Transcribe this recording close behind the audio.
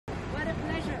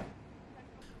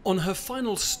On her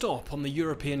final stop on the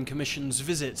European Commission's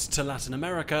visit to Latin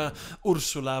America,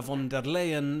 Ursula von der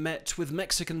Leyen met with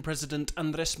Mexican President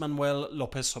Andrés Manuel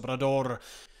Lopez Obrador.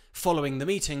 Following the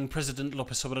meeting, President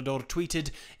Lopez Obrador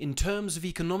tweeted, "In terms of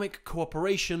economic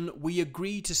cooperation, we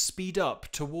agree to speed up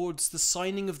towards the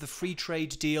signing of the free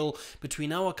trade deal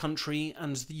between our country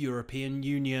and the European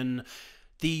Union.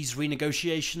 These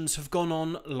renegotiations have gone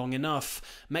on long enough.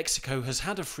 Mexico has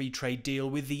had a free trade deal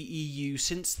with the EU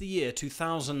since the year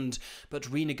 2000, but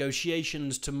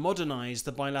renegotiations to modernise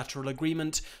the bilateral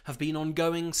agreement have been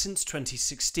ongoing since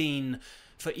 2016.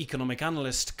 For economic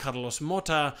analyst Carlos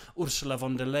Mota, Ursula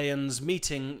von der Leyen's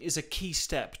meeting is a key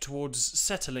step towards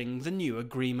settling the new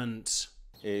agreement.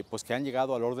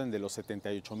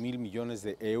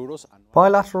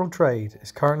 Bilateral trade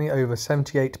is currently over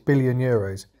 78 billion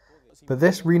euros. But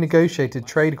this renegotiated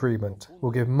trade agreement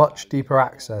will give much deeper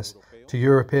access to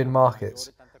European markets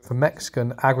for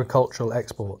Mexican agricultural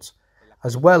exports,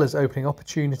 as well as opening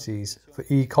opportunities for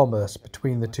e-commerce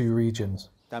between the two regions.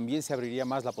 Beata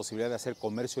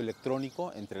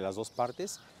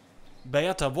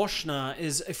Woźna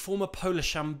is a former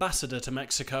Polish ambassador to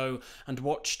Mexico and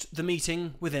watched the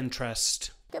meeting with interest.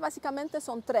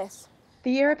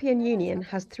 The European Union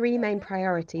has three main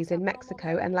priorities in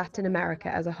Mexico and Latin America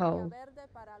as a whole.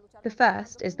 The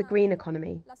first is the green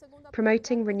economy,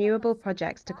 promoting renewable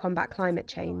projects to combat climate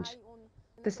change.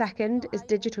 The second is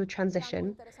digital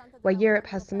transition, where Europe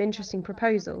has some interesting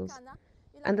proposals.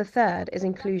 And the third is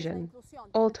inclusion,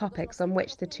 all topics on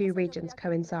which the two regions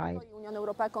coincide.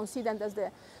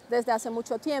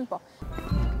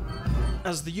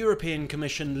 As the European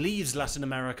Commission leaves Latin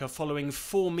America following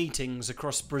 4 meetings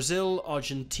across Brazil,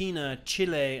 Argentina,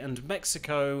 Chile and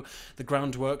Mexico, the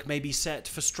groundwork may be set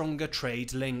for stronger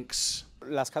trade links.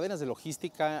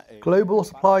 Global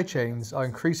supply chains are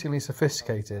increasingly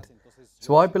sophisticated,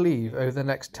 so I believe over the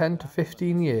next 10 to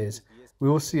 15 years we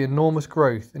will see enormous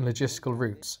growth in logistical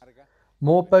routes.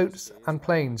 More boats and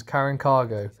planes carrying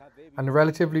cargo, and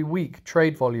relatively weak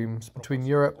trade volumes between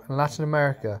Europe and Latin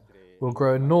America will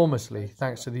grow enormously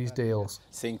thanks to these deals.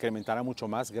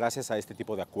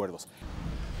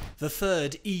 The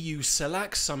third EU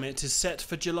CELAC summit is set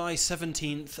for July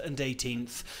 17th and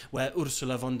 18th, where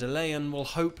Ursula von der Leyen will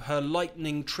hope her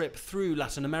lightning trip through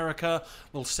Latin America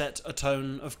will set a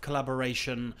tone of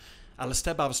collaboration.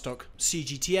 Alasdair, Baverstock,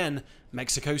 CGTN,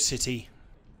 Mexico City.